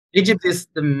Egypt is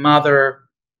the mother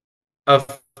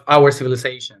of our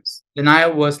civilizations. The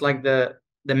Nile was like the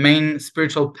main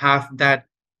spiritual path that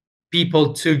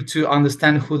people took to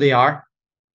understand who they are.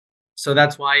 So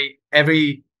that's why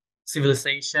every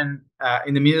civilization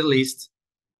in the Middle East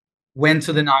went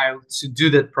to the Nile to do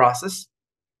that process.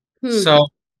 So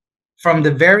from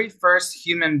the very first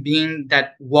human being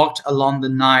that walked along the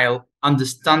Nile,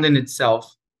 understanding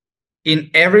itself,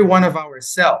 in every one of our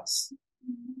cells,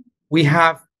 we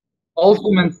have all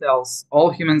human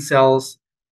cells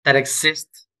that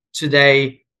exist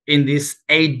today in these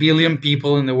 8 billion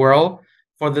people in the world.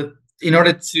 In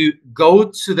order to go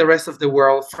to the rest of the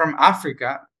world from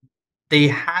Africa, they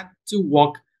had to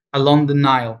walk along the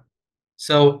Nile.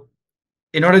 So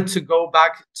in order to go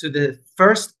back to the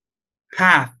first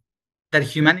path that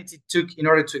humanity took in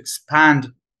order to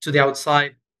expand to the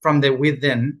outside from the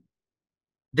within,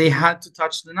 they had to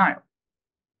touch the Nile.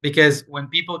 Because when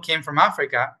people came from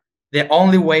Africa, the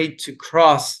only way to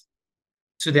cross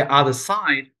to the other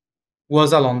side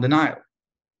was along the Nile.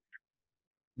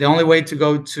 The only way to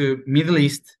go to Middle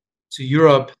East, to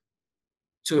Europe,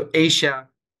 to Asia,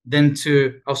 then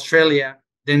to Australia,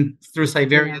 then through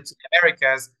Siberia to the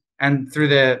Americas, and through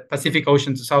the Pacific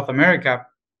Ocean to South America,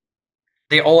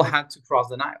 they all had to cross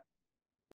the Nile.